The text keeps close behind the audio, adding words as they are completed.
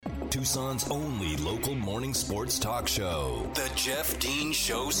Tucson's only local morning sports talk show. The Jeff Dean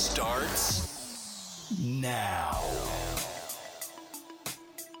Show starts now.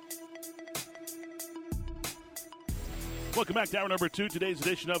 Welcome back to hour number 2, today's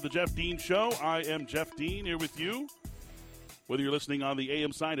edition of the Jeff Dean Show. I am Jeff Dean here with you. Whether you're listening on the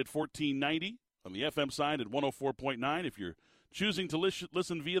AM side at 1490, on the FM side at 104.9, if you're choosing to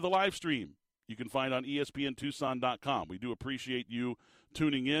listen via the live stream, you can find on ESPNTucson.com. We do appreciate you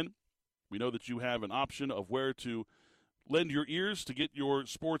tuning in. We know that you have an option of where to lend your ears to get your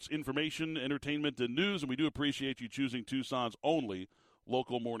sports information, entertainment, and news, and we do appreciate you choosing Tucson's only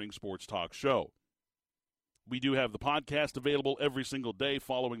local morning sports talk show. We do have the podcast available every single day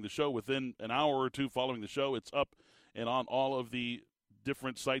following the show. Within an hour or two following the show, it's up and on all of the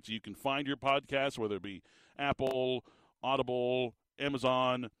different sites you can find your podcast, whether it be Apple, Audible,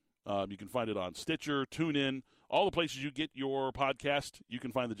 Amazon. You can find it on Stitcher, TuneIn, all the places you get your podcast. You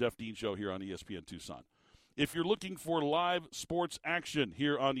can find the Jeff Dean Show here on ESPN Tucson. If you're looking for live sports action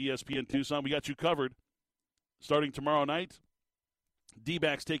here on ESPN Tucson, we got you covered. Starting tomorrow night,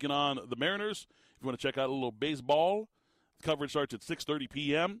 D-backs taking on the Mariners. If you want to check out a little baseball, coverage starts at 6:30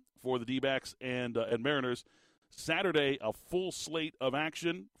 p.m. for the D-backs and Mariners. Saturday, a full slate of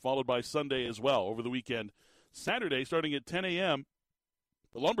action, followed by Sunday as well over the weekend. Saturday, starting at 10 a.m.,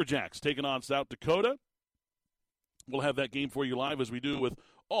 the Lumberjacks taking on South Dakota. We'll have that game for you live as we do with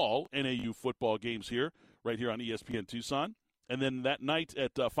all NAU football games here, right here on ESPN Tucson. And then that night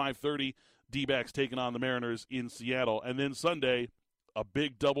at 5:30, D-backs taking on the Mariners in Seattle. And then Sunday, a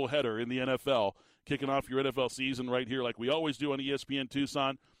big doubleheader in the NFL, kicking off your NFL season right here like we always do on ESPN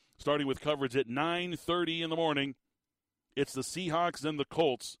Tucson, starting with coverage at 9:30 in the morning. It's the Seahawks and the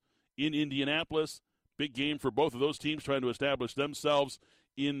Colts in Indianapolis. Big game for both of those teams, trying to establish themselves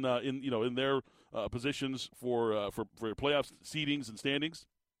in their positions for playoff seedings and standings.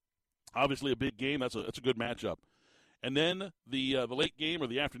 Obviously, a big game. That's a good matchup. And then the late game, or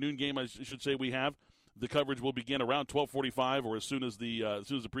the afternoon game, I should say, we have. The coverage will begin around 12:45, or as soon as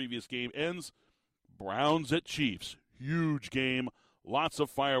the previous game ends. Browns at Chiefs, huge game, lots of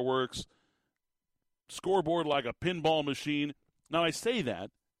fireworks, scoreboard like a pinball machine. Now I say that,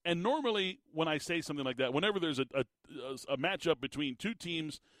 and normally when I say something like that, whenever there's a matchup between two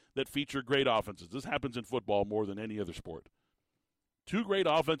teams that feature great offenses, this happens in football more than any other sport. Two great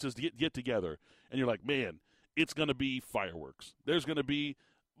offenses get together, and you're like, man, it's going to be fireworks. It's going to be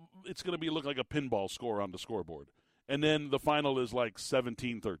look like a pinball score on the scoreboard. And then the final is like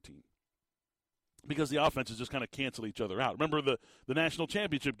 17-13. Because the offenses just kind of cancel each other out. Remember the national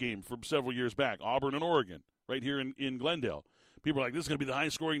championship game from several years back, Auburn and Oregon, right here in Glendale. People are like, this is going to be the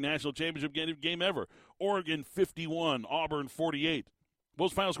highest-scoring national championship game ever. Oregon 51, Auburn 48. What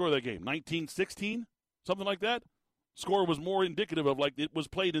was the final score of that game? 19-16? Something like that? Score was more indicative of like it was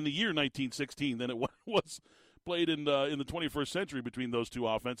played in the year 1916 than it was played in the 21st century between those two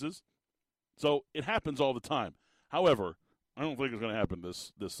offenses. So it happens all the time. However, I don't think it's going to happen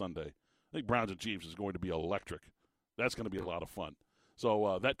this Sunday. I think Browns and Chiefs is going to be electric. That's going to be a lot of fun.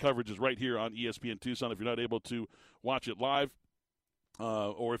 So that coverage is right here on ESPN Tucson. If you're not able to watch it live,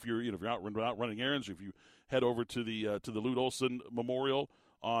 or if you're out running errands, or if you head over to the Lute Olson Memorial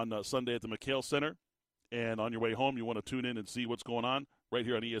on Sunday at the McHale Center, and on your way home you want to tune in and see what's going on, right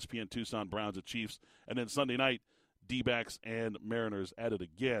here on ESPN Tucson, Browns at Chiefs. And then Sunday night, D-backs and Mariners at it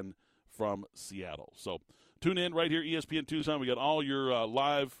again from Seattle. So tune in right here, ESPN Tucson. We got all your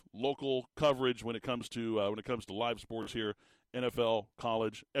live local coverage when it comes to live sports here, NFL,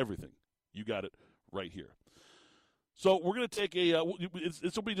 college, everything. You got it right here. So we're going to take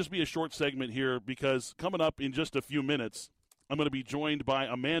this will just be a short segment here, because coming up in just a few minutes, I'm going to be joined by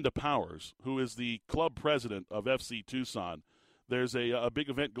Amanda Powers, who is the club president of FC Tucson. There's a big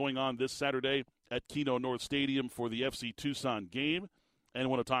event going on this Saturday at Keno North Stadium for the FC Tucson game, and I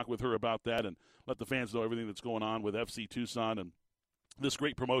want to talk with her about that and let the fans know everything that's going on with FC Tucson and this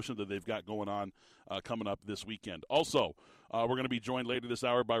great promotion that they've got going on coming up this weekend. Also, we're going to be joined later this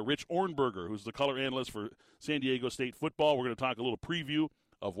hour by Rich Ornberger, who's the color analyst for San Diego State football. We're going to talk a little preview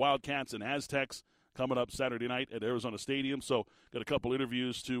of Wildcats and Aztecs coming up Saturday night at Arizona Stadium. So, got a couple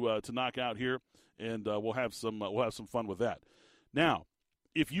interviews to knock out here, and we'll have some fun with that. Now,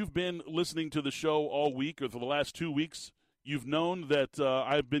 if you've been listening to the show all week or for the last 2 weeks, you've known that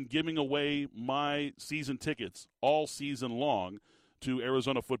I've been giving away my season tickets all season long to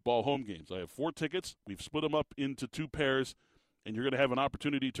Arizona football home games. I have 4 tickets. We've split them up into 2 pairs, and you're going to have an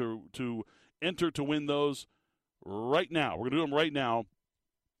opportunity to enter to win those right now. We're going to do them right now,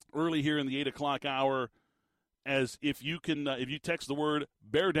 early here in the 8 o'clock hour, as if you can, if you text the word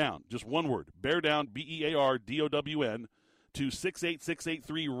Bear Down, just one word, Bear Down, BEARDOWN, to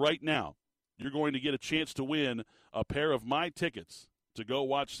 68683 right now. You're going to get a chance to win a pair of my tickets to go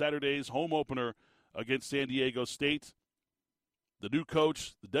watch Saturday's home opener against San Diego State. The new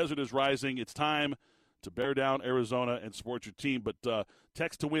coach, the desert is rising. It's time to bear down Arizona and support your team. But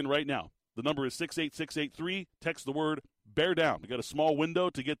text to win right now. The number is 68683. Text the word bear down. We got a small window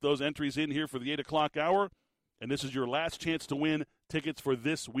to get those entries in here for the 8 o'clock hour. And this is your last chance to win tickets for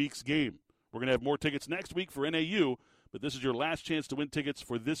this week's game. We're going to have more tickets next week for NAU, but this is your last chance to win tickets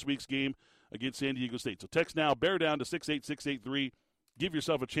for this week's game against San Diego State. So text now, bear down to 68683. Give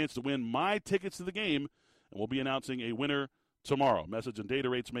yourself a chance to win my tickets to the game, and we'll be announcing a winner tomorrow. Message and data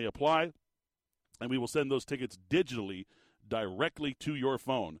rates may apply, and we will send those tickets digitally directly to your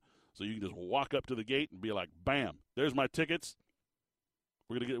phone. So you can just walk up to the gate and be like, bam, there's my tickets.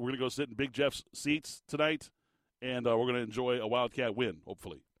 We're gonna go sit in Big Jeff's seats tonight, and we're going to enjoy a Wildcat win,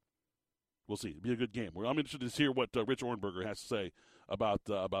 hopefully. We'll see. It'll be a good game. I'm interested to hear what Rich Ohrnberger has to say about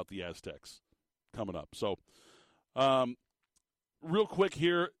the Aztecs coming up. So, real quick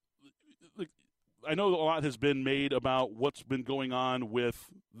here, I know a lot has been made about what's been going on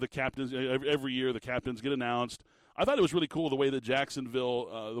with the captains. Every year the captains get announced. I thought it was really cool the way that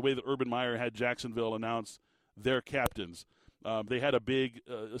the way that Urban Meyer had Jacksonville announce their captains. They had a big,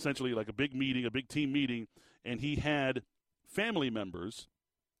 essentially like a big meeting, a big team meeting, and he had family members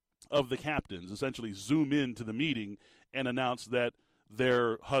of the captains essentially zoom in to the meeting and announce that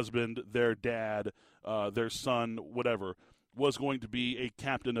their husband, their dad, their son, whatever, was going to be a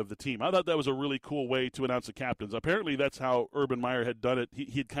captain of the team. I thought that was a really cool way to announce the captains. Apparently that's how Urban Meyer had done it.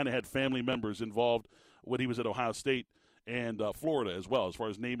 He had kind of had family members involved when he was at Ohio State and Florida as well, as far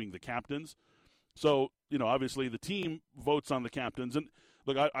as naming the captains. So, obviously the team votes on the captains. And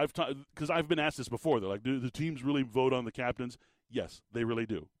look, because I've been asked this before. They're like, do the teams really vote on the captains? Yes, they really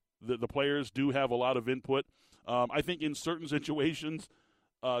do. The players do have a lot of input. I think in certain situations,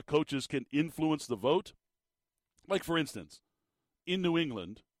 coaches can influence the vote. Like, for instance, in New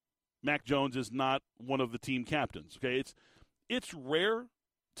England, Mac Jones is not one of the team captains. Okay, it's rare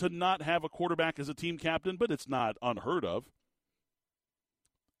to not have a quarterback as a team captain, but it's not unheard of.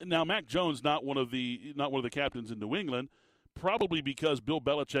 Now, Mac Jones not one of the captains in New England, probably because Bill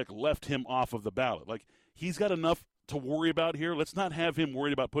Belichick left him off of the ballot. Like, he's got enough to worry about here. Let's not have him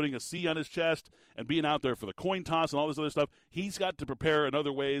worried about putting a C on his chest and being out there for the coin toss and all this other stuff. He's got to prepare in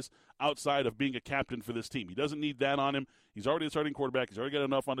other ways outside of being a captain for this team. He doesn't need that on him. He's already a starting quarterback. He's already got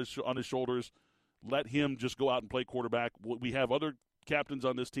enough on his shoulders. Let him just go out and play quarterback. We have other captains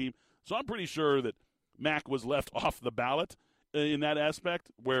on this team. So I'm pretty sure that Mac was left off the ballot in that aspect,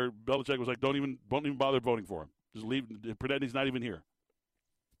 where Belichick was like, don't even bother voting for him. Just leave, pretend he's not even here.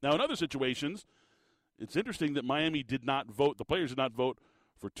 Now, in other situations, it's interesting that Miami did not vote, the players did not vote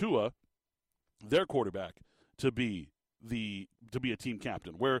for Tua, their quarterback, to be a team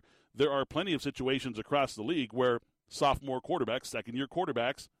captain, where there are plenty of situations across the league where sophomore quarterbacks, second-year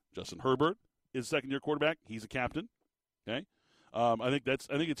quarterbacks, Justin Herbert is second-year quarterback, he's a captain. Okay? I think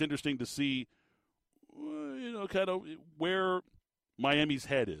it's interesting to see, kind of where Miami's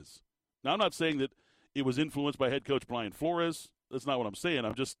head is. Now, I'm not saying that it was influenced by head coach Brian Flores. That's not what I'm saying.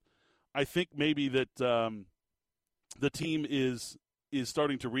 I think maybe that the team is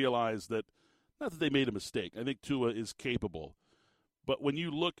starting to realize that, not that they made a mistake. I think Tua is capable. But when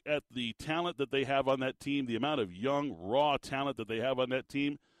you look at the talent that they have on that team, the amount of young, raw talent that they have on that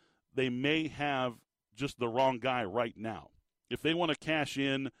team, they may have just the wrong guy right now. If they want to cash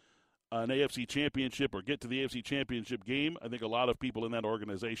in an AFC championship or get to the AFC championship game, I think a lot of people in that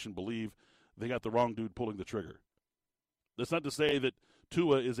organization believe they got the wrong dude pulling the trigger. That's not to say that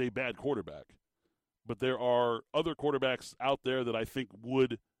Tua is a bad quarterback, but there are other quarterbacks out there that I think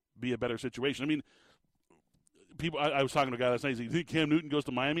would be a better situation. I mean, I was talking to a guy last night. He's like, "You think Cam Newton goes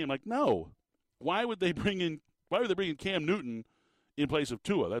to Miami?" I'm like, no. Why would they bring in Cam Newton in place of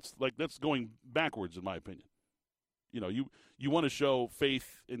Tua? That's going backwards, in my opinion. You want to show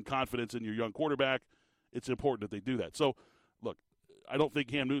faith and confidence in your young quarterback. It's important that they do that. So, look, I don't think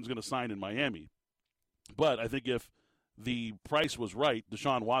Cam Newton's going to sign in Miami, but I think if the price was right,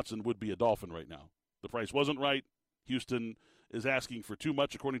 Deshaun Watson would be a Dolphin right now. The price wasn't right. Houston is asking for too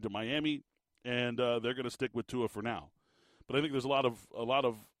much, according to Miami, and they're going to stick with Tua for now. But I think there's a lot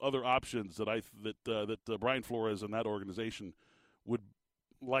of other options that Brian Flores and that organization would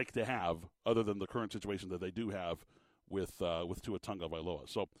like to have, other than the current situation that they do have with Tua Tagovailoa.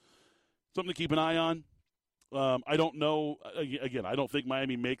 So something to keep an eye on. I don't know. Again, I don't think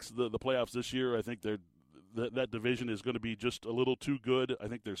Miami makes the playoffs this year. I think that division is going to be just a little too good. I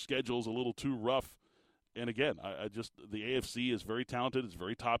think their schedule's a little too rough. And again, the AFC is very talented. It's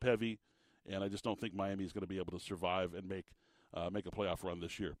very top heavy, and I just don't think Miami is going to be able to survive and make make a playoff run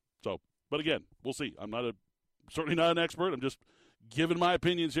this year. So, but again, we'll see. I'm certainly not an expert. I'm just giving my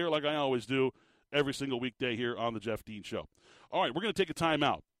opinions here like I always do every single weekday here on the Jeff Dean Show. All right, we're going to take a time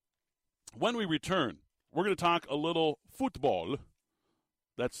out. When we return, we're going to talk a little football.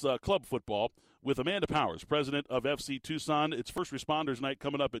 That's club football with Amanda Powers, president of FC Tucson. It's First Responders Night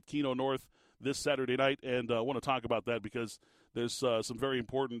coming up at Keno North this Saturday night, and I want to talk about that because there's some very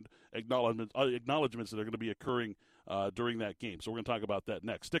important acknowledgments that are going to be occurring during that game. So we're going to talk about that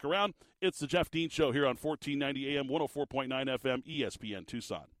next. Stick around. It's the Jeff Dean Show here on 1490 AM, 104.9 FM, ESPN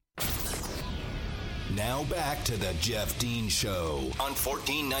Tucson. Now back to the Jeff Dean Show on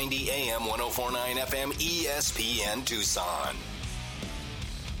 1490 AM, 104.9 FM, ESPN Tucson.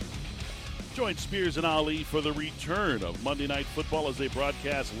 Join Spears and Ali for the return of Monday Night Football as they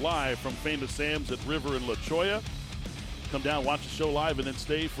broadcast live from Famous Sam's at River and La Cholla. Come down, watch the show live, and then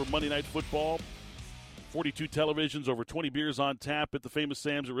stay for Monday Night Football. 42 televisions, over 20 beers on tap at the Famous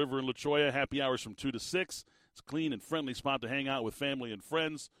Sam's at River and La Cholla. Happy hours from 2 to 6. It's a clean and friendly spot to hang out with family and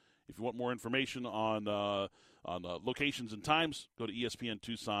friends. If you want more information on locations and times, go to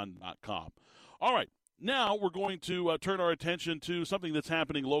espntucson.com. All right. Now we're going to turn our attention to something that's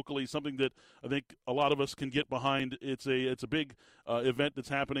happening locally, something that I think a lot of us can get behind. It's a big event that's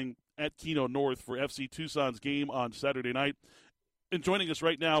happening at Keno North for FC Tucson's game on Saturday night. And joining us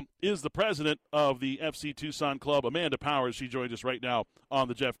right now is the president of the FC Tucson Club, Amanda Powers. She joins us right now on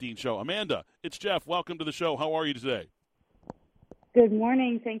the Jeff Dean Show. Amanda, it's Jeff. Welcome to the show. How are you today? Good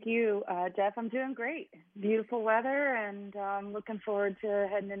morning. Thank you, Jeff. I'm doing great. Beautiful weather, and I'm looking forward to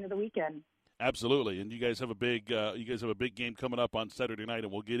heading into the weekend. Absolutely, and you guys have a big game coming up on Saturday night,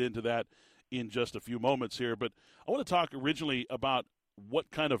 and we'll get into that in just a few moments here. But I want to talk originally about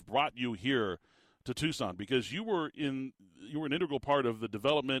what kind of brought you here to Tucson, because you were an integral part of the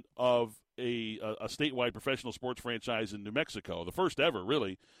development of a statewide professional sports franchise in New Mexico, the first ever,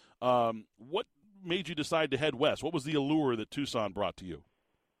 really. What made you decide to head west? What was the allure that Tucson brought to you?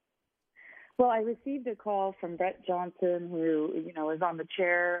 Well, I received a call from Brett Johnson, who, is on the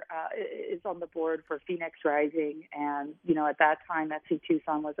chair, is on the board for Phoenix Rising. And, at that time, FC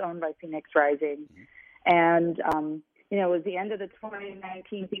Tucson was owned by Phoenix Rising. Mm-hmm. And, it was the end of the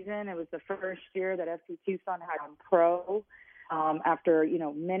 2019 season. It was the first year that FC Tucson had on pro after,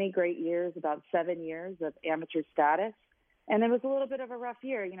 many great years, about 7 years of amateur status. And it was a little bit of a rough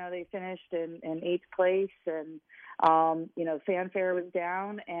year. They finished in 8th place, and, fanfare was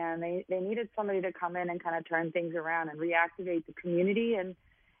down, and they needed somebody to come in and kind of turn things around and reactivate the community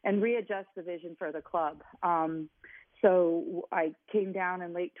and readjust the vision for the club. So I came down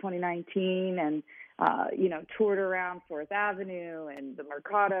in late 2019 and, toured around 4th Avenue and the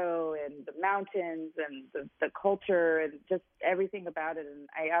Mercado and the mountains and the culture and just everything about it. And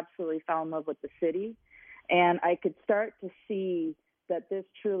I absolutely fell in love with the city. And I could start to see that this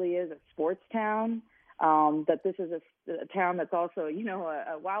truly is a sports town, that this is a town that's also,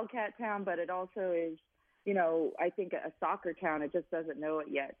 a Wildcat town, but it also is, I think a soccer town. It just doesn't know it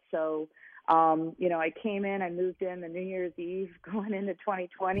yet. So, I came in, I moved in the New Year's Eve going into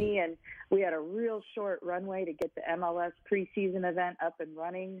 2020, and we had a real short runway to get the MLS preseason event up and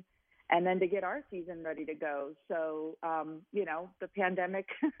running, and then to get our season ready to go. So, the pandemic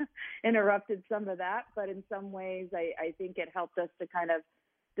interrupted some of that, but in some ways I think it helped us to kind of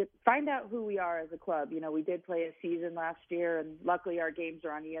find out who we are as a club. We did play a season last year, and luckily our games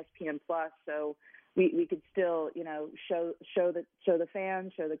are on ESPN+, so we could still, show the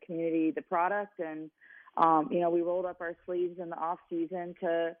fans, show the community the product, and, we rolled up our sleeves in the off season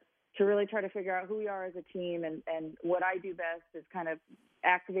to really try to figure out who we are as a team. And what I do best is kind of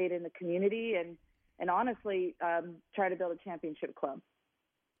activate in the community and honestly, try to build a championship club.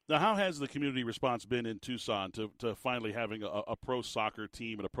 Now, how has the community response been in Tucson to finally having a pro soccer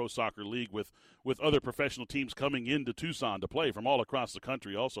team and a pro soccer league with other professional teams coming into Tucson to play from all across the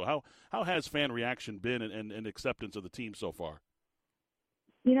country also? How has fan reaction been and acceptance of the team so far?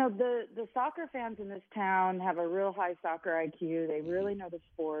 The soccer fans in this town have a real high soccer IQ. They really know the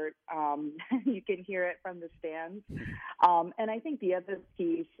sport. You can hear it from the stands. And I think the other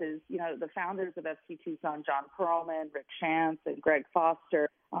piece is, the founders of FC Tucson, John Perlman, Rick Shantz, and Greg Foster.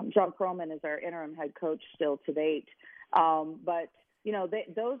 John Perlman is our interim head coach still to date. But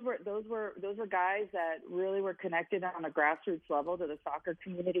those were guys that really were connected on a grassroots level to the soccer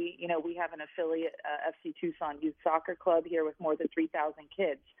community. We have an affiliate, FC Tucson Youth Soccer Club here with more than 3,000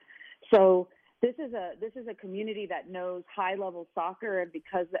 kids. So this is a community that knows high level soccer, and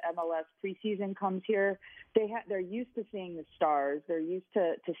because the MLS preseason comes here, they're used to seeing the stars. They're used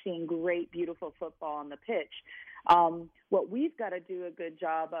to seeing great, beautiful football on the pitch. What we've got to do a good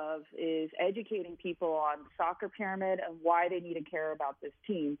job of is educating people on the soccer pyramid and why they need to care about this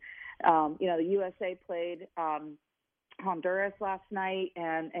team. The USA played Honduras last night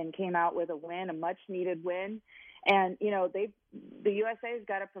and came out with a win, a much needed win. And, the USA has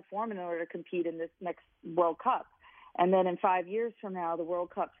got to perform in order to compete in this next World Cup. And then in 5 years from now, the World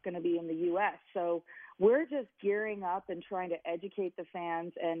Cup's going to be in the U.S. So we're just gearing up and trying to educate the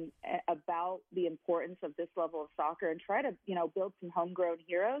fans and about the importance of this level of soccer and try to, build some homegrown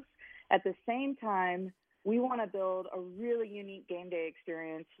heroes. At the same time, we want to build a really unique game day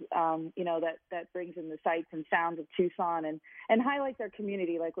experience, that brings in the sights and sounds of Tucson and highlights our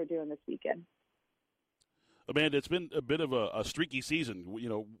community like we're doing this weekend. Amanda, it's been a bit of a streaky season,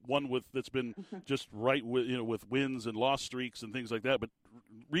 one that's been just right with wins and loss streaks and things like that. But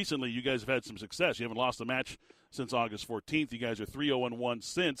recently you guys have had some success. You haven't lost a match since August 14th. You guys are 3-0-1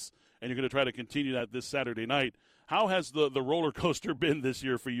 since, and you're going to try to continue that this Saturday night. How has the roller coaster been this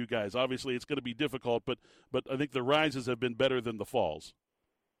year for you guys? Obviously it's going to be difficult, but I think the rises have been better than the falls.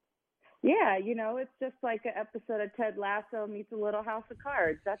 Yeah, it's just like an episode of Ted Lasso meets a Little House of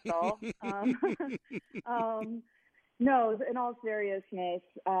Cards. That's all. No, in all seriousness,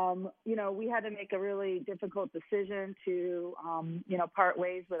 we had to make a really difficult decision to, part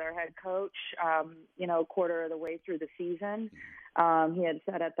ways with our head coach, a quarter of the way through the season. He had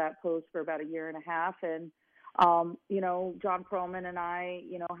sat at that post for about a year and a half. And, John Perlman and I,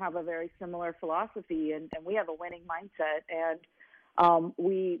 have a very similar philosophy, and we have a winning mindset. And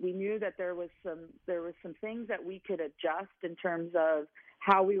we knew that there was some things that we could adjust in terms of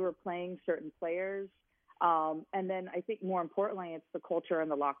how we were playing certain players. And then I think more importantly, it's the culture in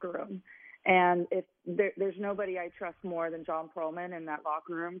the locker room. And if there's nobody I trust more than John Perlman in that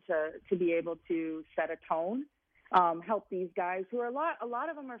locker room to be able to set a tone, help these guys who are a lot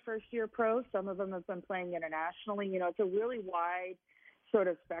of them are first year pros. Some of them have been playing internationally. It's a really wide sort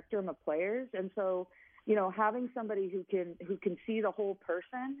of spectrum of players. And so, having somebody who can see the whole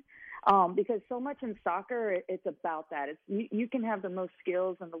person, because so much in soccer, it's about that. You can have the most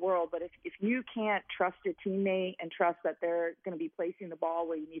skills in the world, but if you can't trust your teammate and trust that they're going to be placing the ball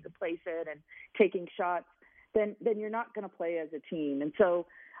where you need to place it and taking shots, then you're not going to play as a team. And so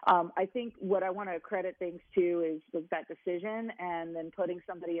I think what I want to credit things to was that decision, and then putting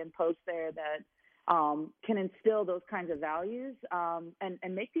somebody in post there that can instill those kinds of values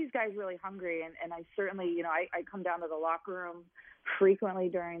and make these guys really hungry. And I certainly, I come down to the locker room frequently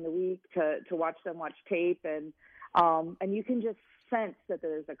during the week to watch them watch tape, and you can just sense that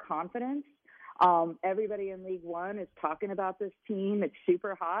there's a confidence. Everybody in League One is talking about this team. It's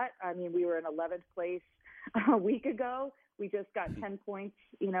super hot. I mean, we were in 11th place a week ago. We just got 10 points,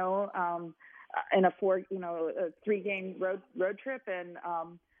 in a 3-game road trip, and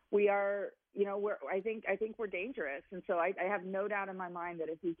we are. I think we're dangerous. And so I have no doubt in my mind that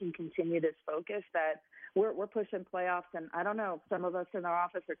if we can continue this focus, that we're pushing playoffs. And I don't know, some of us in our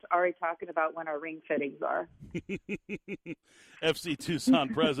office are already talking about when our ring fittings are. FC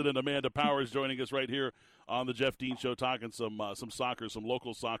Tucson president Amanda Powers joining us right here on the Jeff Dean Show, talking some soccer, some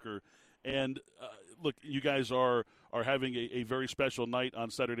local soccer. And look, you guys are having a very special night on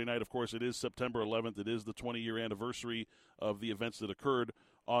Saturday night. Of course, it is September 11th. It is the 20-year anniversary of the events that occurred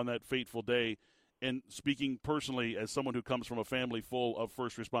on that fateful day. And speaking personally as someone who comes from a family full of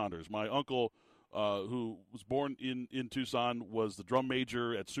first responders, my uncle, who was born in Tucson, was the drum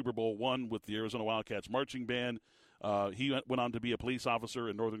major at Super Bowl I with the Arizona Wildcats marching band. He went on to be a police officer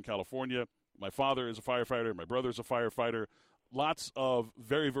in Northern California. My father is a firefighter. My brother's a firefighter. Lots of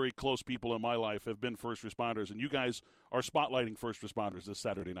very, very close people in my life have been first responders, and you guys are spotlighting first responders this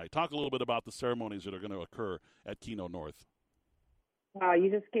Saturday night. Talk a little bit about the ceremonies that are going to occur at Keno North. Wow, you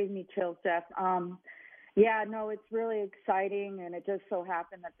just gave me chills, Jeff. It's really exciting, and it just so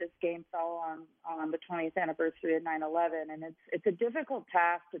happened that this game fell on the 20th anniversary of 9/11, and it's a difficult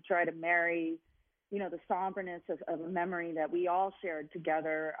task to try to marry, the somberness of a memory that we all shared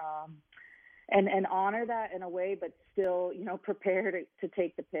together, and honor that in a way, but still, prepare to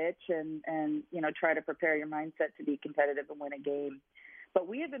take the pitch and try to prepare your mindset to be competitive and win a game. But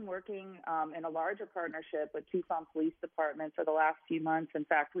we have been working in a larger partnership with Tucson Police Department for the last few months. In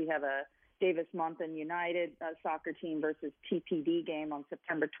fact, we have a Davis-Monthan United soccer team versus TPD game on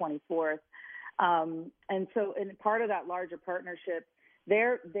September 24th. And part of that larger partnership,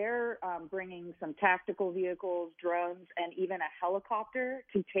 they're bringing some tactical vehicles, drones, and even a helicopter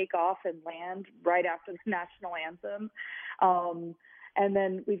to take off and land right after the national anthem. And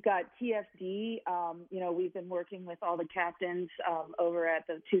then we've got TFD. We've been working with all the captains over at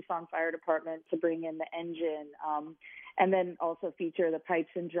the Tucson Fire Department to bring in the engine and then also feature the pipes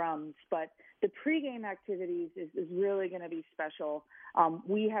and drums. But the pregame activities is really going to be special.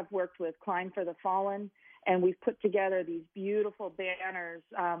 We have worked with Climb for the Fallen, and we've put together these beautiful banners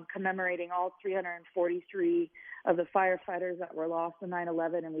commemorating all 343 of the firefighters that were lost in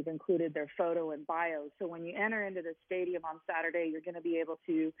 9/11, and we've included their photo and bio. So when you enter into the stadium on Saturday, you're going to be able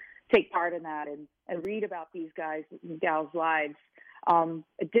to take part in that and read about these guys and gals' lives.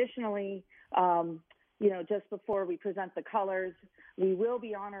 Additionally, just before we present the colors, we will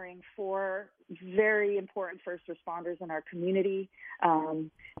be honoring 4 very important first responders in our community.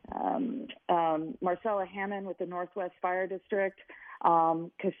 Marcella Hammond with the Northwest Fire District,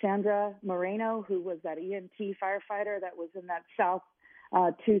 Cassandra Moreno, who was that EMT firefighter that was in that South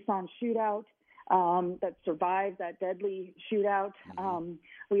Tucson shootout, that survived that deadly shootout.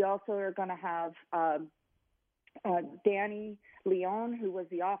 We also are going to have Danny Leon, who was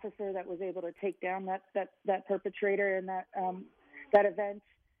the officer that was able to take down that perpetrator in that event.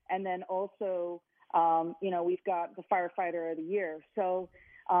 And then also, we've got the firefighter of the year. So,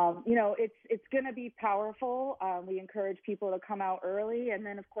 it's going to be powerful. We encourage people to come out early. And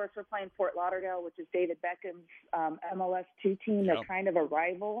then, of course, we're playing Fort Lauderdale, which is David Beckham's MLS 2 team. They're kind of a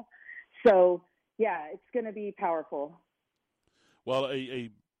rival. So, yeah, it's going to be powerful. Well,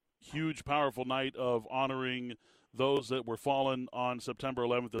 a huge, powerful night of honoring those that were fallen on September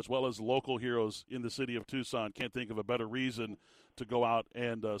 11th, as well as local heroes in the city of Tucson. Can't think of a better reason to go out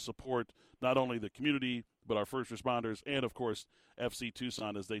and support not only the community, but our first responders and, of course, FC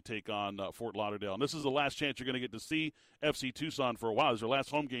Tucson as they take on Fort Lauderdale. And this is the last chance you're going to get to see FC Tucson for a while. It's their last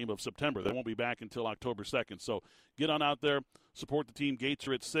home game of September. They won't be back until October 2nd. So get on out there, support the team. Gates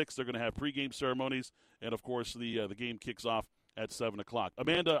are at 6. They're going to have pregame ceremonies. And, of course, the game kicks off at 7 o'clock.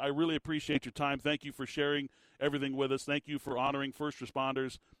 Amanda, I really appreciate your time. Thank you for sharing everything with us. Thank you for honoring first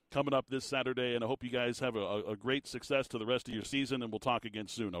responders coming up this Saturday, and I hope you guys have a great success to the rest of your season, and we'll talk again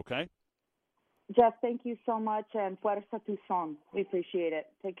soon, okay? Jeff, thank you so much, and Fuerza Tucson. We appreciate it.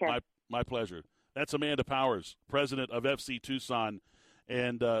 Take care. My pleasure. That's Amanda Powers, president of FC Tucson,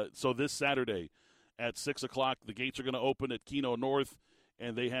 and so this Saturday at 6 o'clock, the gates are going to open at Keno North,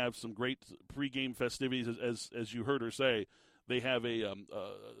 and they have some great pregame festivities, as you heard her say. They have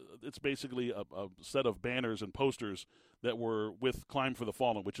it's basically a set of banners and posters that were with Climb for the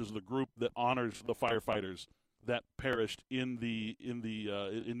Fallen, which is the group that honors the firefighters that perished in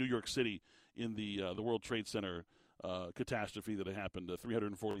New York City in the World Trade Center catastrophe that had happened.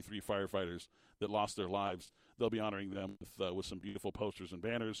 343 firefighters that lost their lives. They'll be honoring them with some beautiful posters and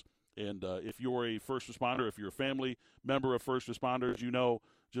banners. And if you're a first responder, if you're a family member of first responders, you know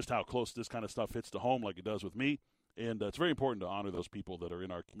just how close this kind of stuff hits to home, like it does with me. And it's very important to honor those people that are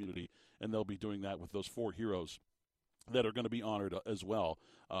in our community, and they'll be doing that with those 4 heroes that are going to be honored as well.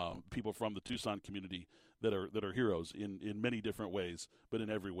 People from the Tucson community that are heroes in many different ways, but in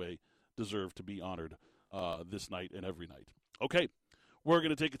every way deserve to be honored this night and every night. Okay, we're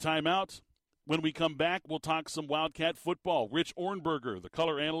going to take a timeout. When we come back, we'll talk some Wildcat football. Rich Ornberger, the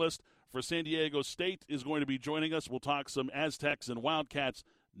color analyst for San Diego State, is going to be joining us. We'll talk some Aztecs and Wildcats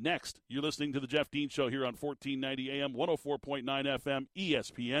next. You're listening to The Jeff Dean Show here on 1490 AM, 104.9 FM,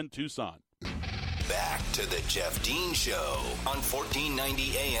 ESPN Tucson. Back to The Jeff Dean Show on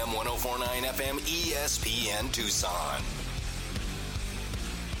 1490 AM, 104.9 FM, ESPN Tucson.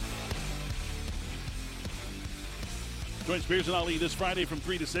 Join Spears and Ali this Friday from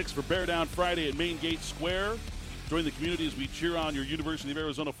 3 to 6 for Bear Down Friday at Main Gate Square. Join the community as we cheer on your University of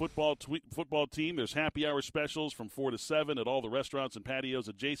Arizona football team. There's happy hour specials from 4 to 7 at all the restaurants and patios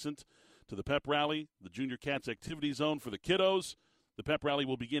adjacent to the pep rally. The Junior Cats Activity Zone for the kiddos. The pep rally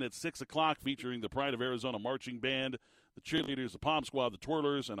will begin at 6 o'clock, featuring the Pride of Arizona Marching Band, the cheerleaders, the Pom Squad, the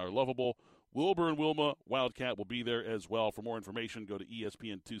twirlers, and our lovable Wilbur and Wilma Wildcat will be there as well. For more information, go to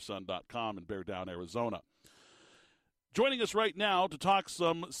espntucson.com and Bear Down, Arizona. Joining us right now to talk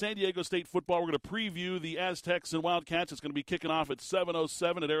some San Diego State football, we're going to preview the Aztecs and Wildcats. It's going to be kicking off at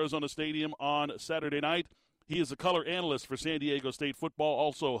 7:07 at Arizona Stadium on Saturday night. He is a color analyst for San Diego State football,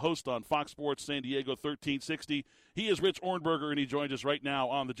 also host on Fox Sports San Diego 1360. He is Rich Ornberger, and he joins us right now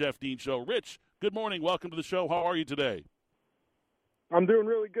on the Jeff Dean Show. Rich, good morning. Welcome to the show. How are you today? I'm doing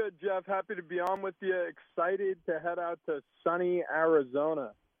really good, Jeff. Happy to be on with you. Excited to head out to sunny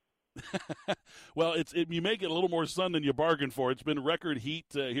Arizona. Well, you may get a little more sun than you bargained for. It's been record heat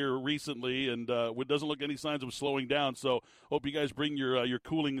here recently, and it doesn't look any signs of slowing down. So, hope you guys bring your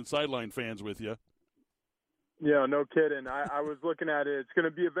cooling and sideline fans with you. Yeah, no kidding. I was looking at it. It's going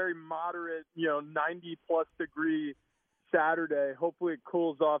to be a very moderate, 90-plus degree Saturday. Hopefully it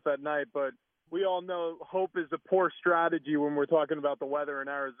cools off at night, but we all know hope is a poor strategy when we're talking about the weather in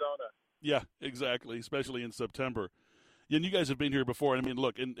Arizona. Yeah, exactly, especially in September. And you guys have been here before. I mean,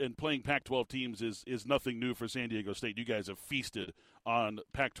 look, and playing Pac-12 teams is nothing new for San Diego State. You guys have feasted on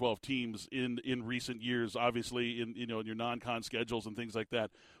Pac-12 teams in recent years, obviously in your non-con schedules and things like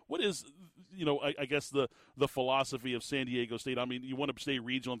that. What is, I guess the philosophy of San Diego State? I mean, you want to stay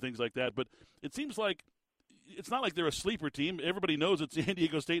regional and things like that, but it seems like it's not like they're a sleeper team. Everybody knows that San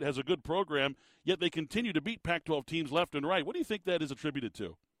Diego State has a good program, yet they continue to beat Pac-12 teams left and right. What do you think that is attributed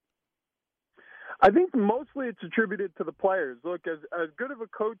to? I think mostly it's attributed to the players. Look, as good of a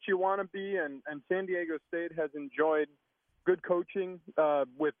coach you want to be, and San Diego State has enjoyed good coaching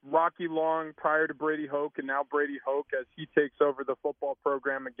with Rocky Long prior to Brady Hoke, and now Brady Hoke as he takes over the football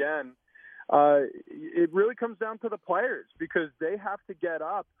program again. It really comes down to the players because they have to get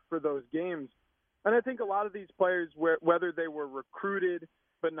up for those games. And I think a lot of these players, whether they were recruited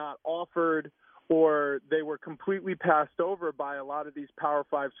but not offered, or they were completely passed over by a lot of these Power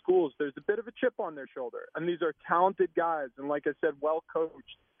 5 schools, there's a bit of a chip on their shoulder. And these are talented guys, and like I said, well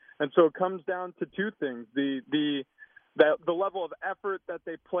coached. And so it comes down to two things: the level of effort that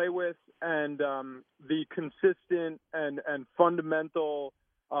they play with, and the consistent and fundamental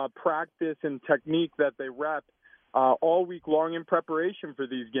practice and technique that they rep all week long in preparation for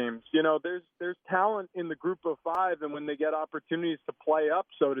these games. There's talent in the group of five, and when they get opportunities to play up,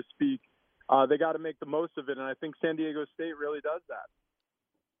 so to speak, they got to make the most of it, and I think San Diego State really does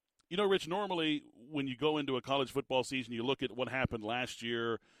that. Rich, normally when you go into a college football season, you look at what happened last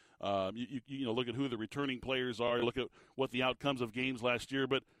year. You look at who the returning players are. You look at what the outcomes of games last year.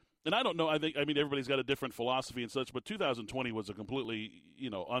 And I don't know. I mean, everybody's got a different philosophy and such. But 2020 was a completely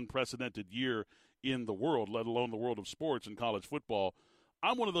unprecedented year in the world, let alone the world of sports and college football.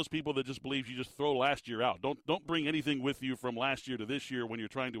 I'm one of those people that just believes you just throw last year out. Don't bring anything with you from last year to this year when you're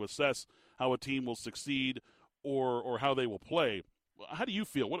trying to assess how a team will succeed or how they will play. How do you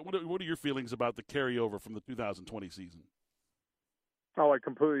feel? What are your feelings about the carryover from the 2020 season? Oh, I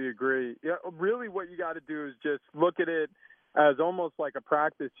completely agree. Yeah, really what you got to do is just look at it as almost like a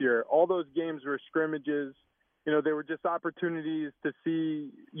practice year. All those games were scrimmages. They were just opportunities to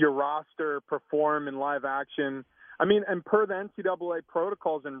see your roster perform in live action. I mean, and per the NCAA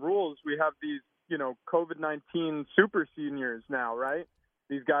protocols and rules, we have these, COVID-19 super seniors now, right?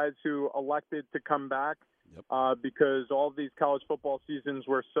 These guys who elected to come back because all of these college football seasons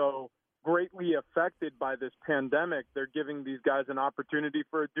were so greatly affected by this pandemic. They're giving these guys an opportunity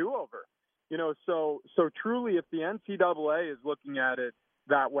for a do-over. So truly, if the NCAA is looking at it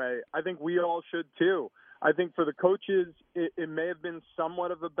that way, I think we all should too. I think for the coaches, it may have been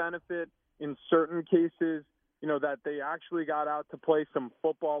somewhat of a benefit in certain cases, that they actually got out to play some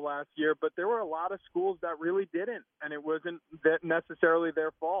football last year, but there were a lot of schools that really didn't, and it wasn't necessarily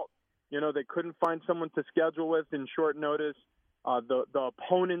their fault. They couldn't find someone to schedule with in short notice. The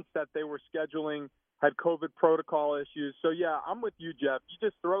opponents that they were scheduling had COVID protocol issues. So, yeah, I'm with you, Jeff. You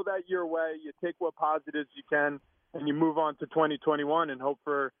just throw that year away, you take what positives you can, and you move on to 2021 and hope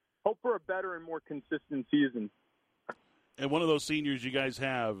for a better and more consistent season. And one of those seniors you guys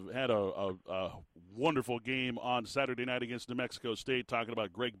have had a wonderful game on Saturday night against New Mexico State, talking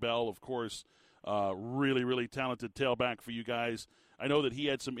about Greg Bell, of course, really, really talented tailback for you guys. I know that he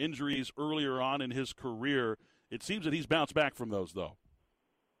had some injuries earlier on in his career. It seems that he's bounced back from those, though.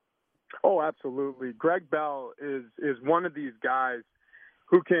 Oh, absolutely. Greg Bell is one of these guys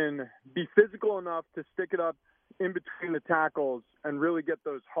who can be physical enough to stick it up in between the tackles and really get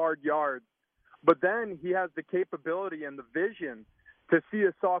those hard yards. But then he has the capability and the vision to see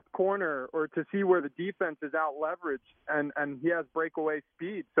a soft corner or to see where the defense is out leveraged, and he has breakaway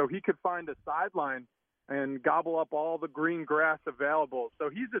speed. So he could find a sideline and gobble up all the green grass available.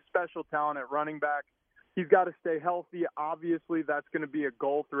 So he's a special talent at running back. He's got to stay healthy. Obviously, that's going to be a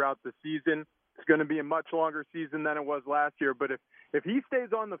goal throughout the season. It's going to be a much longer season than it was last year. But if he stays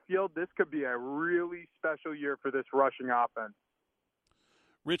on the field, this could be a really special year for this rushing offense.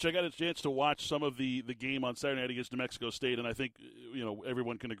 Rich, I got a chance to watch some of the game on Saturday night against New Mexico State, and I think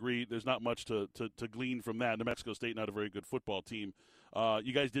everyone can agree there's not much to glean from that. New Mexico State, not a very good football team.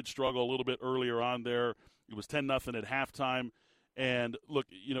 You guys did struggle a little bit earlier on there. It was 10-0 at halftime. And, look,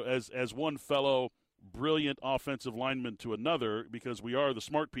 as one fellow brilliant offensive lineman to another, because we are the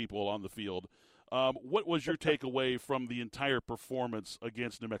smart people on the field, what was your takeaway from the entire performance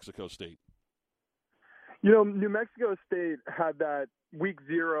against New Mexico State? New Mexico State had that week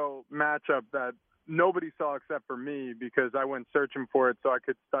 0 matchup that nobody saw except for me because I went searching for it so I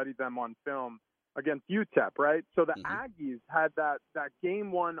could study them on film against UTEP, right? So the Aggies had that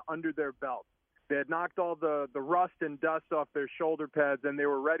game 1 under their belt. They had knocked all the rust and dust off their shoulder pads, and they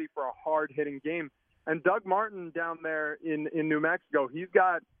were ready for a hard-hitting game. And Doug Martin down there in New Mexico, he's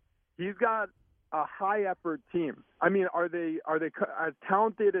got a high-effort team. I mean, are they as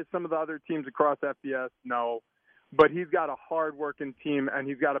talented as some of the other teams across FBS? No. But he's got a hard-working team, and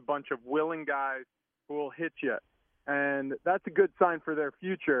he's got a bunch of willing guys who will hit you. And that's a good sign for their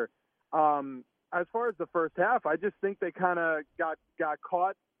future. As far as the first half, I just think they kind of got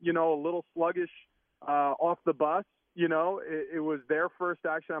caught, a little sluggish off the bus. It was their first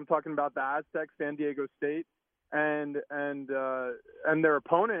action. I'm talking about the Aztecs, San Diego State, and their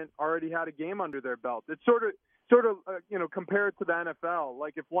opponent already had a game under their belt. It's sort of compared to the NFL.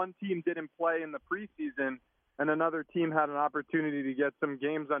 Like if one team didn't play in the preseason and another team had an opportunity to get some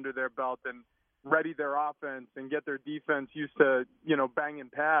games under their belt and ready their offense and get their defense used to, banging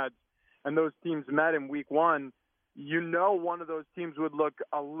pads, and those teams met in week one, one of those teams would look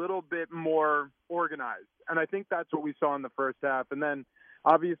a little bit more organized. And I think that's what we saw in the first half. And then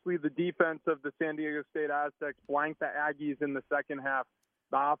obviously the defense of the San Diego State Aztecs blanked the Aggies in the second half.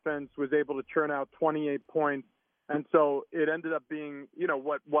 The offense was able to churn out 28 points. And so it ended up being,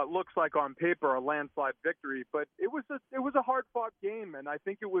 what looks like on paper a landslide victory, but it was a hard-fought game, and I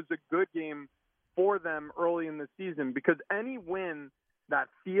think it was a good game for them early in the season, because any win that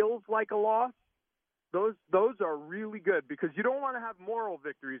feels like a loss, those are really good, because you don't want to have moral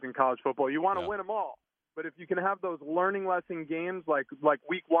victories in college football. You want to win them all. But if you can have those learning lesson games like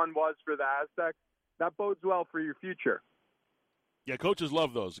week one was for the Aztecs, that bodes well for your future. Yeah, coaches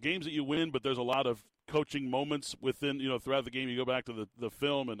love those games that you win, but there's a lot of coaching moments within, throughout the game. You go back to the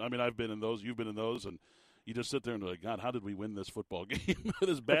film, and I mean, I've been in those, you've been in those, and you just sit there and be like, God, how did we win this football game?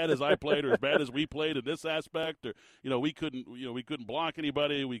 As bad as I played, or as bad as we played in this aspect, or we couldn't block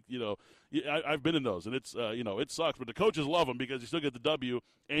anybody. I've been in those, and it's it sucks, but the coaches love them because you still get the W,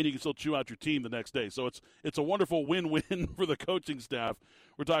 and you can still chew out your team the next day. So it's a wonderful win-win for the coaching staff.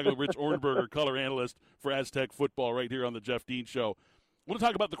 We're talking with Rich Orenberger, color analyst for Aztec football, right here on the Jeff Dean Show. I want to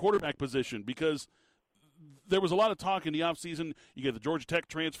talk about the quarterback position because there was a lot of talk in the offseason. You get the Georgia Tech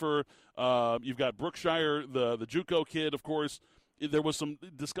transfer. You've got Brookshire, the JUCO kid, of course. There was some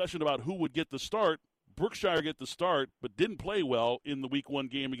discussion about who would get the start. Brookshire get the start, but didn't play well in the week one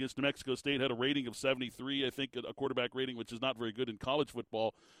game against New Mexico State. Had a rating of 73, I think, a quarterback rating, which is not very good in college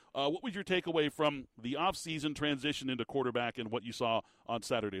football. What was your takeaway from the offseason transition into quarterback and what you saw on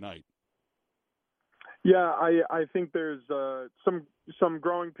Saturday night? Yeah, I think there's some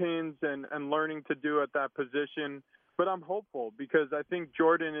growing pains and learning to do at that position, but I'm hopeful because I think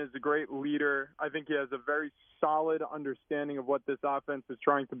Jordan is a great leader. I think he has a very solid understanding of what this offense is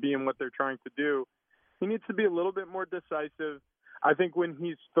trying to be and what they're trying to do. He needs to be a little bit more decisive. I think when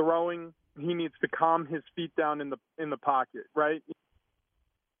he's throwing, he needs to calm his feet down in the pocket, right?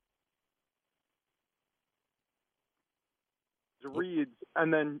 Reads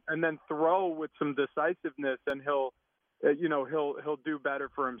and then throw with some decisiveness, and he'll do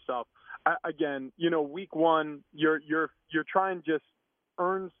better for himself. Again, week one, you're trying to just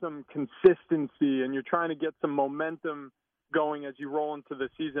earn some consistency, and you're trying to get some momentum going as you roll into the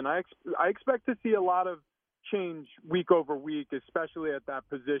season. I expect to see a lot of change week over week, especially at that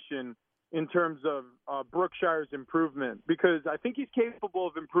position in terms of Brookshire's improvement, because I think he's capable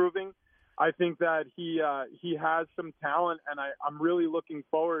of improving. I think that he has some talent, and I'm really looking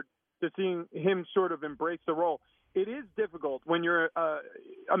forward to seeing him sort of embrace the role. It is difficult when you're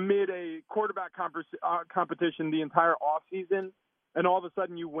amid a quarterback competition the entire offseason, and all of a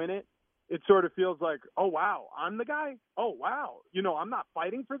sudden you win it. It sort of feels like, oh, wow, I'm the guy? Oh, wow, I'm not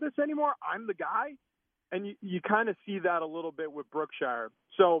fighting for this anymore? I'm the guy? And you kind of see that a little bit with Brookshire.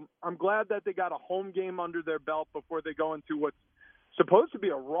 So I'm glad that they got a home game under their belt before they go into what's supposed to be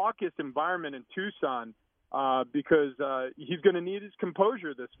a raucous environment in Tucson because he's going to need his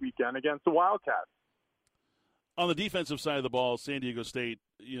composure this weekend against the Wildcats. On the defensive side of the ball, San Diego State,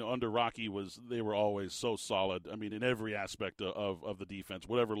 under Rocky they were always so solid. I mean, in every aspect of the defense,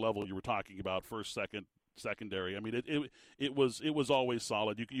 whatever level you were talking about, first, second, secondary. I mean, it was always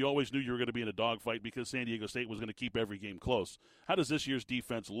solid. You always knew you were going to be in a dogfight because San Diego State was going to keep every game close. How does this year's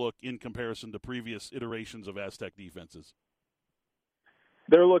defense look in comparison to previous iterations of Aztec defenses?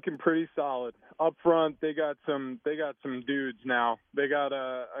 They're looking pretty solid. Up front, they got some dudes now. They got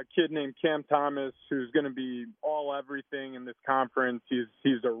a kid named Cam Thomas who's going to be all everything in this conference.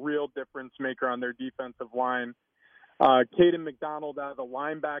 He's a real difference maker on their defensive line. Caden McDonald out of the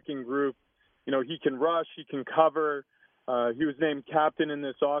linebacking group. He can rush, he can cover. He was named captain in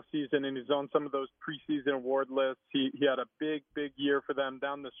this offseason, and he's on some of those preseason award lists. He had a big year for them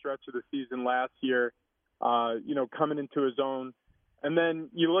down the stretch of the season last year, coming into his own. And then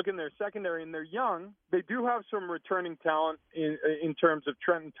you look in their secondary, and they're young. They do have some returning talent in terms of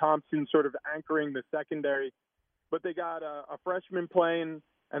Trenton Thompson sort of anchoring the secondary. But they got a freshman playing,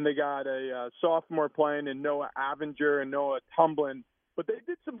 and they got a sophomore playing in Noah Avenger and Noah Tumblin. But they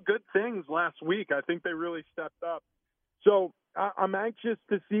did some good things last week. I think they really stepped up. So I'm anxious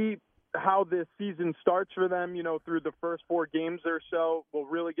to see how this season starts for them, through the first 4 games or so. We'll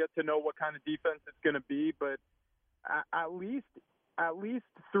really get to know what kind of defense it's going to be. But at least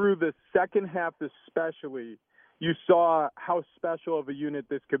through the second half especially, you saw how special of a unit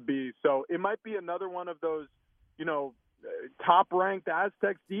this could be. So it might be another one of those, top-ranked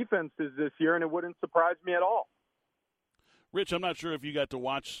Aztecs defenses this year, and it wouldn't surprise me at all. Rich, I'm not sure if you got to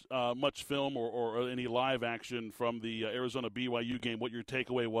watch much film or any live action from the Arizona-BYU game, what your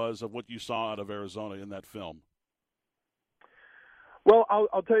takeaway was of what you saw out of Arizona in that film. Well,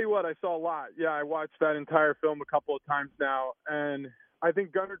 I'll tell you what, I saw a lot. Yeah, I watched that entire film a couple of times now, and I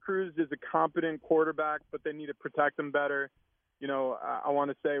think Gunnar Cruz is a competent quarterback, but they need to protect him better. I want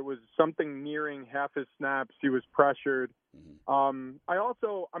to say it was something nearing half his snaps. He was pressured. Mm-hmm.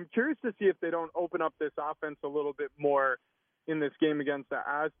 I'm curious to see if they don't open up this offense a little bit more in this game against the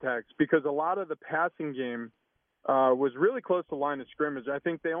Aztecs, because a lot of the passing game was really close to line of scrimmage. I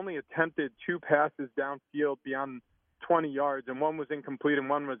think they only attempted 2 passes downfield beyond 20 yards, and one was incomplete and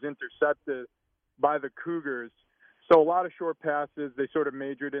one was intercepted by the Cougars. So a lot of short passes. They sort of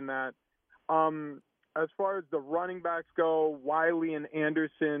majored in that. As far as the running backs go, Wiley and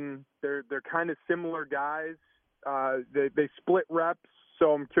Anderson, they're kind of similar guys. They split reps,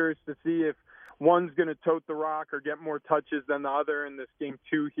 so I'm curious to see if one's going to tote the rock or get more touches than the other in this game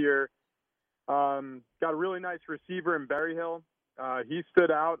 2 here. Got a really nice receiver in Berryhill. He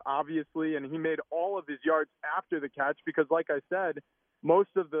stood out, obviously, and he made all of his yards after the catch because, like I said,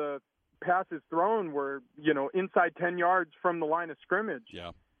 most of the passes thrown were, inside 10 yards from the line of scrimmage.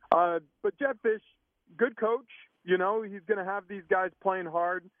 Yeah. But Jedd Fisch, good coach. He's going to have these guys playing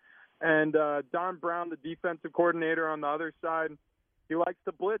hard. And Don Brown, the defensive coordinator on the other side, he likes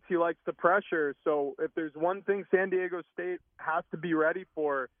to blitz. He likes to pressure. So if there's one thing San Diego State has to be ready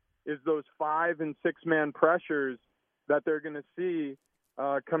for is those 5- and 6-man pressures that they're going to see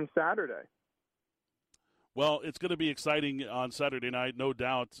come Saturday. Well, it's going to be exciting on Saturday night, no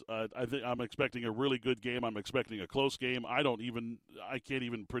doubt. I'm expecting a really good game. I'm expecting a close game. I can't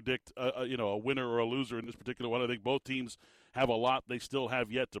even predict a winner or a loser in this particular one. I think both teams have a lot they still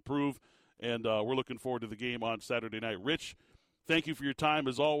have yet to prove, and we're looking forward to the game on Saturday night. Rich, thank you for your time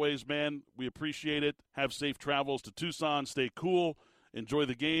as always, man. We appreciate it. Have safe travels to Tucson. Stay cool. Enjoy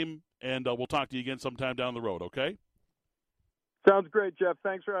the game, and we'll talk to you again sometime down the road, okay? Sounds great, Jeff.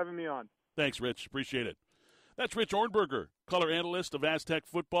 Thanks for having me on. Thanks, Rich. Appreciate it. That's Rich Ohrnberger, color analyst of Aztec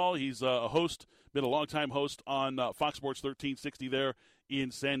football. He's a host, been a longtime host on Fox Sports 1360 there in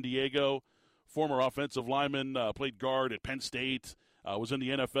San Diego. Former offensive lineman, played guard at Penn State, was in the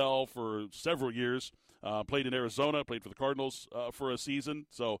NFL for several years, played in Arizona, played for the Cardinals for a season.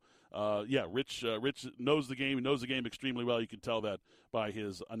 So, Rich knows the game. He knows the game extremely well. You can tell that by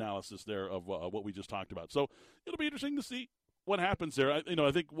his analysis there of what we just talked about. So it'll be interesting to see what happens there. I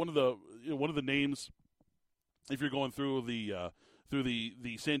think one of the names, if you're going through the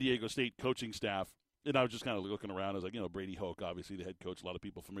San Diego State coaching staff, and I was just kind of looking around, I was like, Brady Hoke, obviously the head coach, a lot of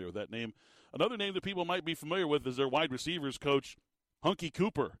people familiar with that name. Another name that people might be familiar with is their wide receivers coach, Hunky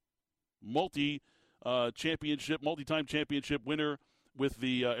Cooper, multi-time championship winner with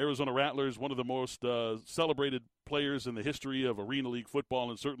the Arizona Rattlers, one of the most celebrated players in the history of Arena League football,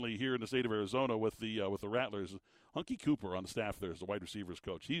 and certainly here in the state of Arizona with the Rattlers. Hunky Cooper on the staff there as the wide receivers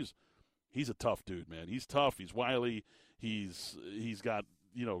coach. He's a tough dude, man. He's tough. He's wily. He's got,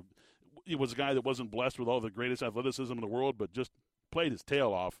 he was a guy that wasn't blessed with all the greatest athleticism in the world, but just played his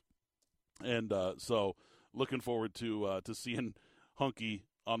tail off. And so looking forward to seeing Hunky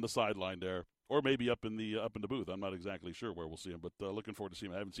on the sideline there, or maybe up in the booth. I'm not exactly sure where we'll see him, but looking forward to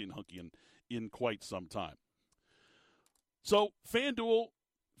seeing him. I haven't seen Hunky in quite some time. So FanDuel,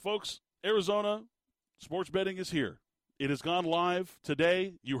 folks, Arizona sports betting is here. It has gone live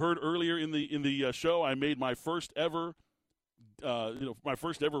today. You heard earlier in the show, I made my first ever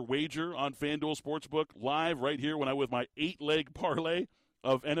wager on FanDuel Sportsbook live right here when I with my 8-leg parlay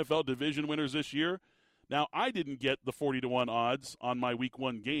of NFL division winners this year. Now, I didn't get the 40-1 odds on my Week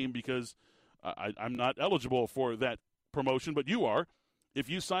 1 game because I'm not eligible for that promotion, but you are. If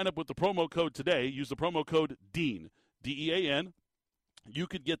you sign up with the promo code today, use the promo code DEAN, D-E-A-N, you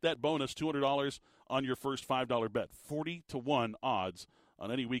could get that bonus $200 on your first $5 bet. 40-1 odds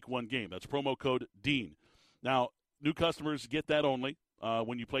on any Week 1 game. That's promo code DEAN. Now, new customers get that only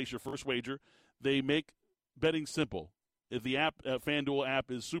when you place your first wager. They make betting simple. The FanDuel app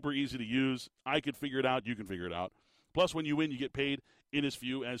is super easy to use. I could figure it out. You can figure it out. Plus, when you win, you get paid in as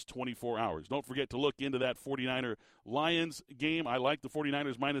few as 24 hours. Don't forget to look into that 49er Lions game. I like the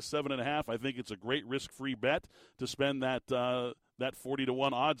 49ers minus 7.5. I think it's a great risk-free bet to spend that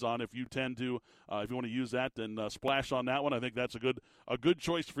 40-1 odds on if you tend to, if you want to use that and splash on that one. I think that's a good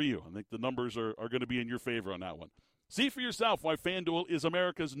choice for you. I think the numbers are going to be in your favor on that one. See for yourself why FanDuel is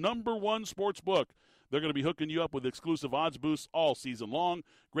America's #1 sports book. They're going to be hooking you up with exclusive odds boosts all season long,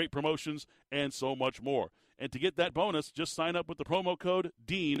 great promotions, and so much more. And to get that bonus, just sign up with the promo code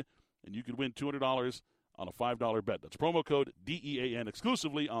DEAN, and you can win $200 on a $5 bet. That's promo code DEAN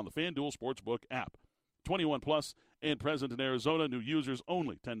exclusively on the FanDuel Sportsbook app. 21 plus and present in Arizona. New users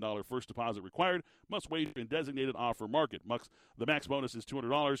only. $10 first deposit required. Must wager in designated offer market. The max bonus is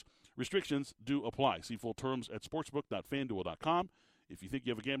 $200. Restrictions do apply. See full terms at sportsbook.fanduel.com. If you think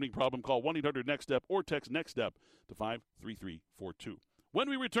you have a gambling problem, call 1-800-NEXT-STEP or text NEXT-STEP to 53342. When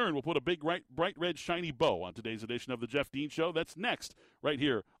we return, we'll put a big, bright red, shiny bow on today's edition of The Jeff Dean Show. That's next, right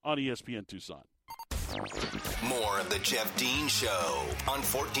here on ESPN Tucson. More of The Jeff Dean Show on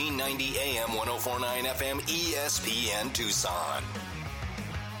 1490 AM, 104.9 FM, ESPN Tucson.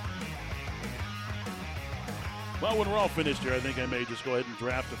 Well, when we're all finished here, I think I may just go ahead and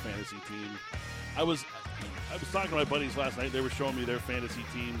draft a fantasy team. I was talking to my buddies last night. They were showing me their fantasy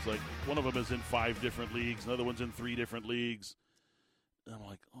teams. Like, one of them is in 5 different leagues. Another one's in 3 different leagues. And I'm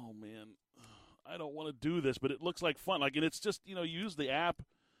like, oh, man, I don't want to do this, but it looks like fun. Like, and it's just, you use the app,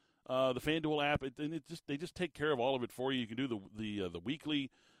 the FanDuel app, and they just take care of all of it for you. You can do the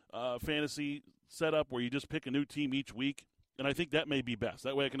weekly fantasy setup where you just pick a new team each week, and I think that may be best.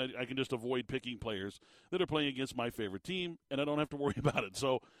 That way I can just avoid picking players that are playing against my favorite team, and I don't have to worry about it.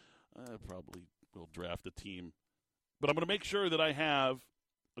 So I probably will draft a team. But I'm going to make sure that I have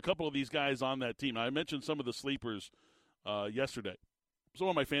a couple of these guys on that team. Now, I mentioned some of the sleepers yesterday. Some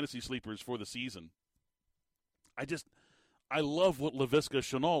of my fantasy sleepers for the season. I love what Laviska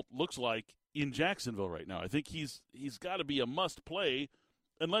Shenault looks like in Jacksonville right now. I think he's got to be a must-play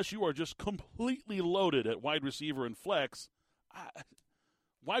unless you are just completely loaded at wide receiver and flex.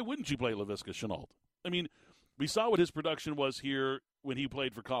 Why wouldn't you play Laviska Shenault? I mean, we saw what his production was here when he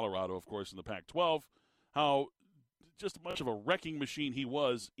played for Colorado, of course, in the Pac-12, how just much of a wrecking machine he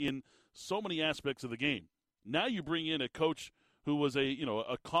was in so many aspects of the game. Now you bring in a coach who was a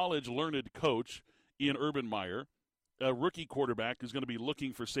college-learned coach in Urban Meyer, a rookie quarterback who's going to be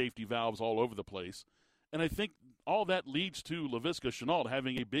looking for safety valves all over the place. And I think all that leads to Laviska Shenault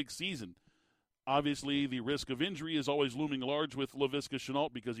having a big season. Obviously, the risk of injury is always looming large with Laviska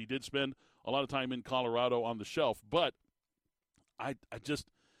Shenault because he did spend a lot of time in Colorado on the shelf. But I've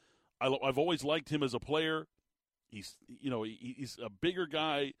always liked him as a player. He's a bigger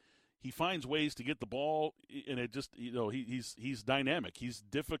guy. He finds ways to get the ball, and it just, he's dynamic. He's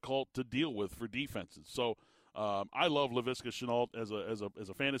difficult to deal with for defenses. So I love Laviska Shenault as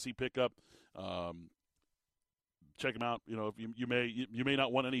a fantasy pickup. Check him out. If you may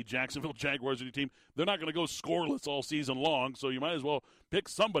not want any Jacksonville Jaguars on your team. They're not going to go scoreless all season long, so you might as well pick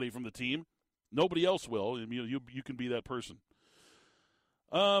somebody from the team. Nobody else will, and you can be that person.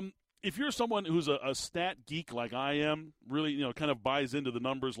 If you're someone who's a stat geek like I am, really, kind of buys into the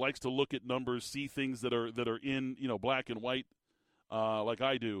numbers, likes to look at numbers, see things that are in, black and white, like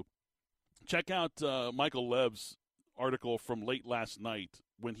I do, check out Michael Lev's article from late last night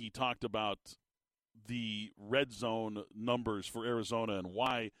when he talked about the red zone numbers for Arizona and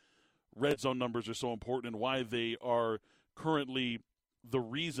why red zone numbers are so important and why they are currently the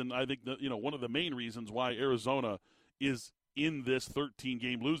reason, I think, one of the main reasons why Arizona is in this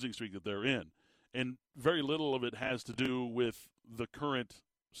 13-game losing streak that they're in. And very little of it has to do with the current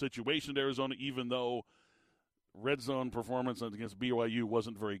situation in Arizona, even though red zone performance against BYU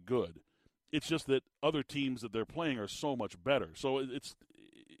wasn't very good. It's just that other teams that they're playing are so much better. So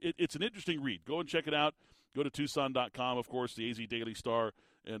it's an interesting read. Go and check it out. Go to Tucson.com, of course, the AZ Daily Star,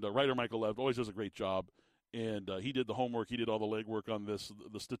 and writer Michael Lev always does a great job. And he did the homework. He did all the legwork on this.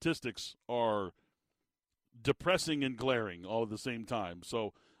 The statistics are depressing and glaring all at the same time.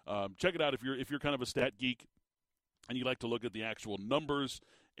 So check it out if you're kind of a stat geek and you like to look at the actual numbers,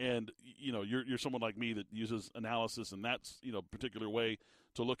 and you're someone like me that uses analysis in that particular way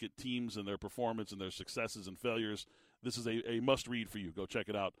to look at teams and their performance and their successes and failures. This is a must read for you. Go check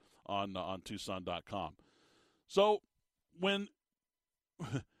it out on Tucson.com. So when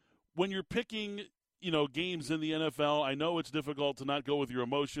you're picking games in the NFL, I know it's difficult to not go with your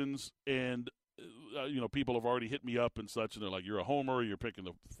emotions, and people have already hit me up and such, and they're like, you're a homer, you're picking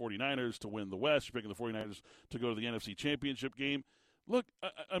the 49ers to win the West, you're picking the 49ers to go to the NFC Championship game. Look,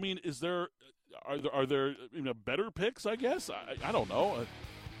 I mean, Are there better picks? I guess I don't know.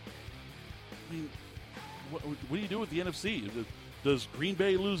 I mean, what do you do with the NFC? Does Green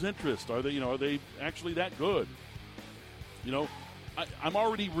Bay lose interest? Are they actually that good? I'm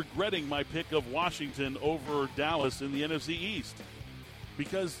already regretting my pick of Washington over Dallas in the NFC East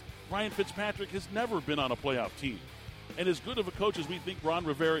because Ryan Fitzpatrick has never been on a playoff team. And as good of a coach as we think Ron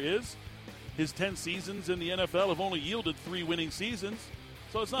Rivera is, his 10 seasons in the NFL have only yielded 3 winning seasons.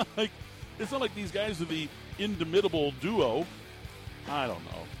 So it's not like these guys are the indomitable duo. I don't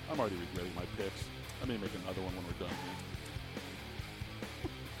know. I'm already regretting my picks. I may make another one when we're done here.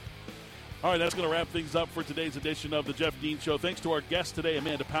 All right, that's going to wrap things up for today's edition of the Jeff Dean Show. Thanks to our guests today,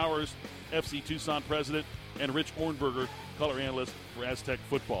 Amanda Powers, FC Tucson president, and Rich Ornberger, color analyst for Aztec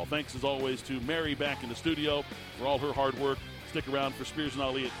football. Thanks, as always, to Mary back in the studio for all her hard work. Stick around for Spears and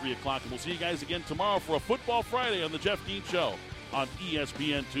Ali at 3 o'clock, and we'll see you guys again tomorrow for a Football Friday on the Jeff Dean Show on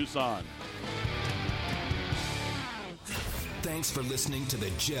ESPN Tucson. Thanks for listening to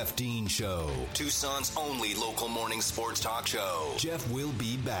the Jeff Dean Show, Tucson's only local morning sports talk show. Jeff will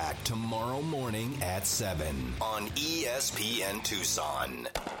be back tomorrow morning at 7 on ESPN Tucson.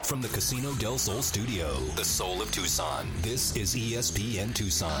 From the Casino del Sol studio, the soul of Tucson, this is ESPN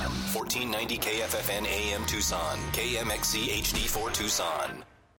Tucson. 1490 KFFN AM Tucson, KMXC HD4 Tucson.